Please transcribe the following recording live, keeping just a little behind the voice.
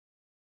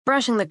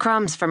Brushing the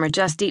crumbs from her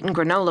just-eaten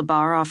granola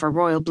bar off her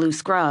royal blue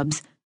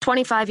scrubs,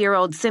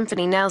 25-year-old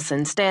Symphony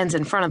Nelson stands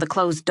in front of the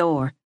closed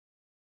door.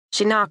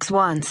 She knocks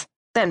once,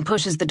 then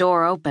pushes the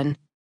door open.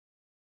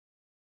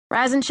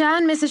 "Rise and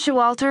shine, Mrs.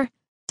 Showalter.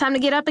 Time to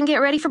get up and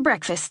get ready for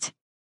breakfast.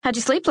 How'd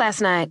you sleep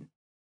last night?"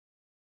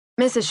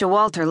 Mrs.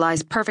 Showalter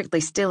lies perfectly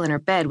still in her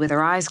bed with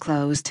her eyes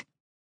closed.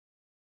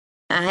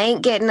 "I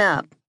ain't getting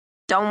up.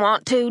 Don't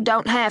want to,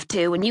 don't have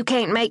to, and you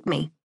can't make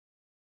me."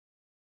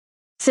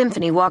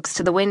 Symphony walks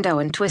to the window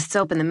and twists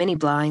open the mini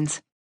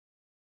blinds.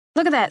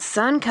 "Look at that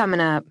sun coming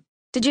up.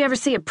 Did you ever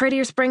see a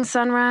prettier spring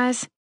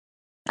sunrise?"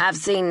 "I've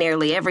seen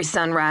nearly every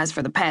sunrise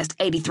for the past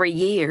 83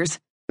 years,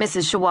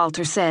 Mrs.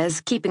 Showalter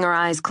says, keeping her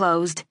eyes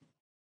closed.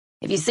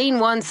 "If you've seen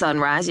one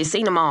sunrise, you've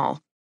seen them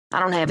all. I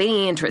don't have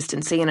any interest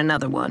in seeing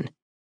another one."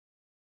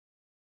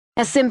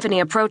 As Symphony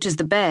approaches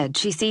the bed,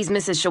 she sees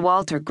Mrs.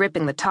 Showalter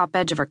gripping the top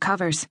edge of her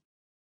covers.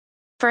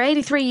 "For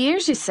 83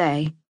 years, you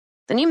say?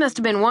 Then you must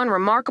have been one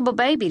remarkable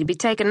baby to be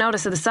taking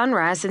notice of the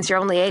sunrise since you're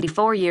only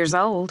 84 years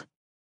old."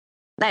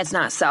 "That's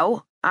not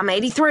so. I'm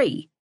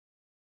 83.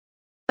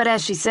 But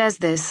as she says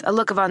this, a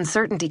look of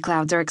uncertainty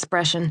clouds her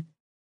expression.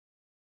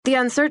 The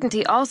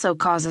uncertainty also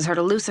causes her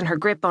to loosen her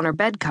grip on her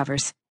bed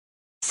covers.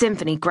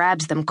 Symphony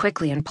grabs them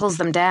quickly and pulls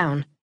them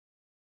down.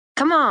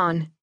 "Come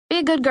on, be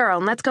a good girl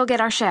and let's go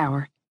get our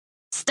shower."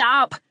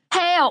 "Stop!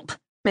 Help!"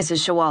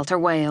 Mrs. Showalter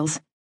wails.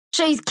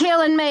 "She's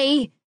killing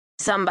me!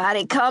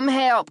 Somebody come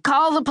help!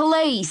 Call the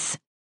police!"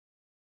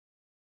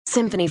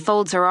 Symphony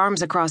folds her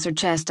arms across her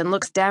chest and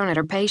looks down at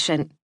her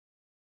patient.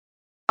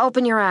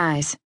 "Open your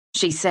eyes,"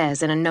 she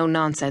says in a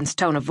no-nonsense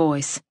tone of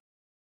voice.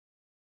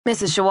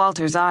 Mrs.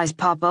 Showalter's eyes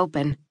pop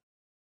open.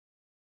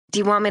 "Do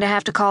you want me to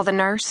have to call the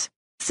nurse?"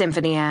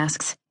 Symphony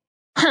asks.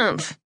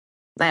 "Humph!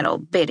 That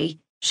old biddy.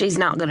 She's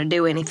not going to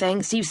do anything.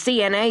 It's you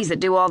CNAs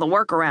that do all the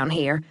work around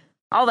here.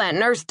 All that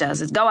nurse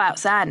does is go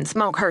outside and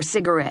smoke her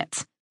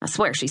cigarettes. I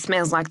swear she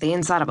smells like the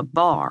inside of a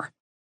bar."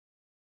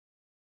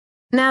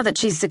 Now that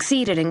she's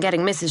succeeded in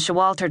getting Mrs.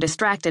 Showalter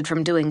distracted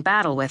from doing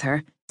battle with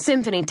her,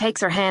 Symphony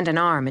takes her hand and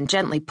arm and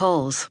gently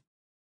pulls.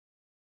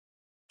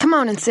 "Come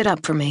on and sit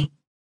up for me."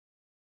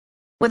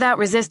 Without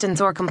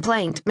resistance or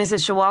complaint,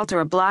 Mrs.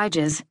 Showalter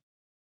obliges.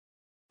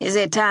 "Is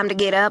it time to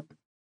get up?"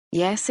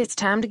 "Yes, it's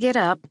time to get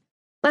up.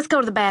 Let's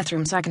go to the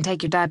bathroom so I can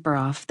take your diaper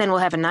off. Then we'll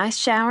have a nice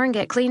shower and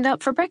get cleaned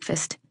up for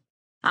breakfast."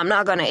 "I'm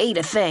not going to eat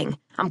a thing.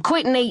 I'm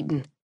quitting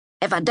eating.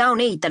 If I don't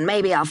eat, then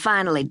maybe I'll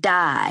finally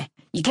die.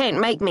 You can't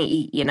make me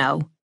eat, you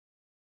know."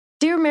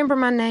 "Do you remember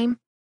my name?"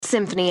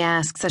 Symphony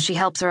asks as she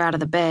helps her out of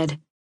the bed.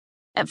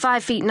 At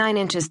 5 feet 9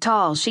 inches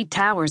tall, she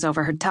towers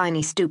over her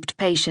tiny, stooped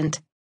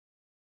patient.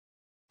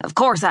 "Of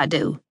course I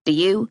do. Do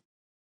you?"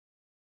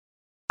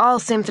 All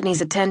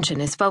Symphony's attention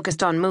is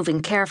focused on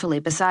moving carefully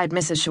beside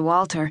Mrs.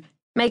 Showalter,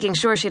 making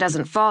sure she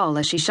doesn't fall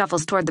as she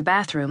shuffles toward the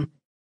bathroom.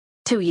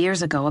 2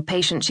 years ago, a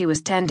patient she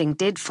was tending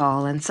did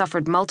fall and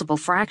suffered multiple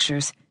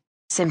fractures.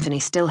 Symphony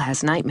still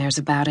has nightmares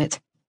about it.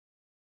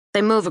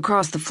 They move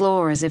across the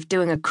floor as if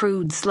doing a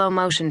crude,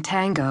 slow-motion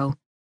tango.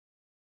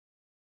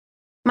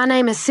 "My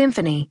name is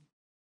Symphony."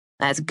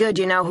 "That's good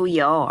you know who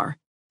you are,"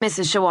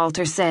 Mrs.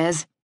 Showalter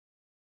says.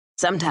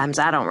 "Sometimes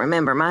I don't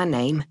remember my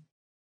name."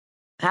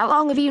 "How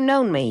long have you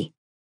known me?"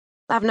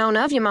 "I've known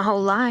of you my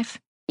whole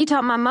life. You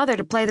taught my mother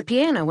to play the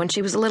piano when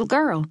she was a little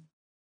girl."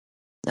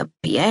 "The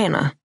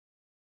piano?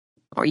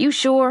 Are you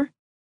sure?"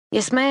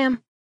 "Yes,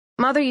 ma'am.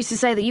 Mother used to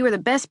say that you were the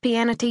best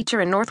piano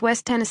teacher in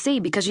Northwest Tennessee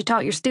because you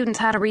taught your students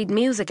how to read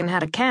music and how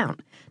to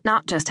count,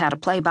 not just how to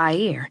play by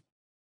ear."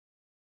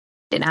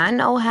 "Did I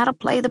know how to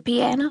play the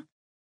piano?"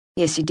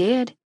 "Yes, you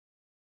did.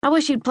 I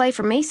wish you'd play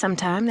for me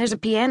sometime. There's a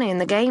piano in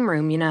the game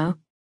room, you know."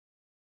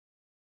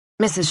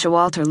 Mrs.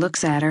 Showalter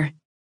looks at her.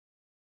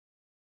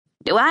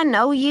 "Do I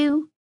know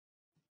you?"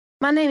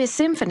 "My name is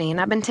Symphony, and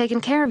I've been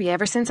taking care of you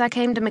ever since I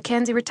came to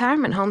Mackenzie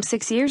Retirement Home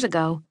 6 years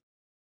ago."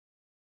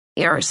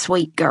 "You're a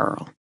sweet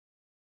girl."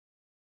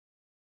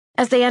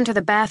 As they enter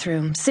the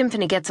bathroom,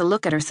 Symphony gets a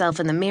look at herself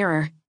in the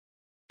mirror.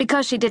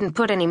 Because she didn't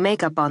put any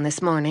makeup on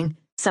this morning,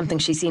 something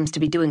she seems to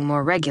be doing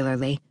more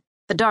regularly,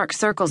 the dark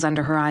circles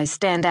under her eyes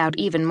stand out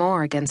even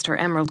more against her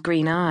emerald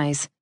green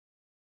eyes.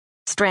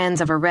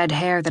 Strands of her red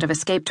hair that have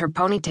escaped her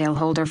ponytail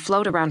holder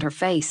float around her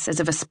face as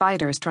if a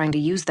spider is trying to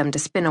use them to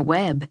spin a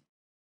web.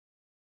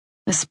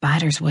 A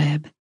spider's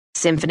web,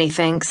 Symphony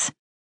thinks.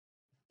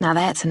 Now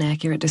that's an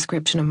accurate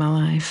description of my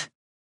life.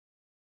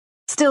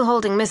 Still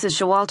holding Mrs.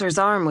 Showalter's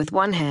arm with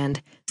one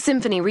hand,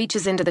 Symphony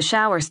reaches into the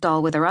shower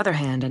stall with her other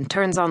hand and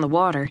turns on the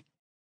water.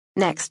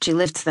 Next, she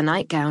lifts the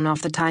nightgown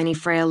off the tiny,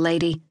 frail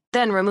lady,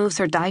 then removes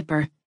her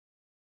diaper.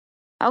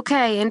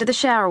 "Okay, into the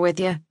shower with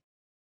you."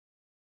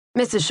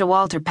 Mrs.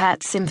 Showalter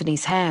pats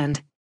Symphony's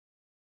hand.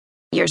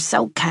 "You're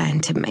so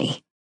kind to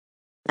me.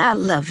 I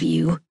love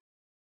you."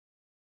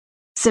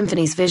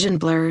 Symphony's vision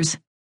blurs.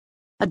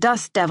 A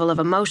dust devil of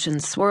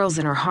emotions swirls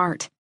in her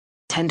heart.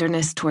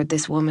 Tenderness toward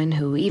this woman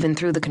who, even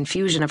through the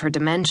confusion of her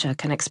dementia,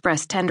 can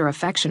express tender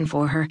affection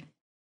for her.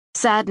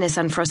 Sadness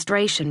and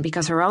frustration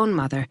because her own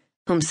mother,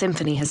 whom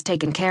Symphony has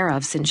taken care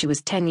of since she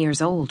was 10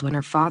 years old when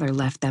her father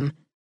left them,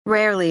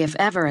 rarely if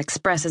ever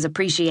expresses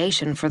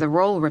appreciation for the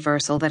role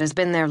reversal that has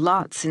been their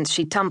lot since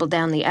she tumbled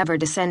down the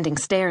ever-descending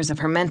stairs of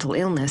her mental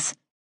illness,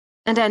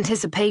 and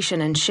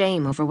anticipation and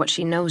shame over what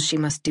she knows she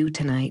must do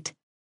tonight.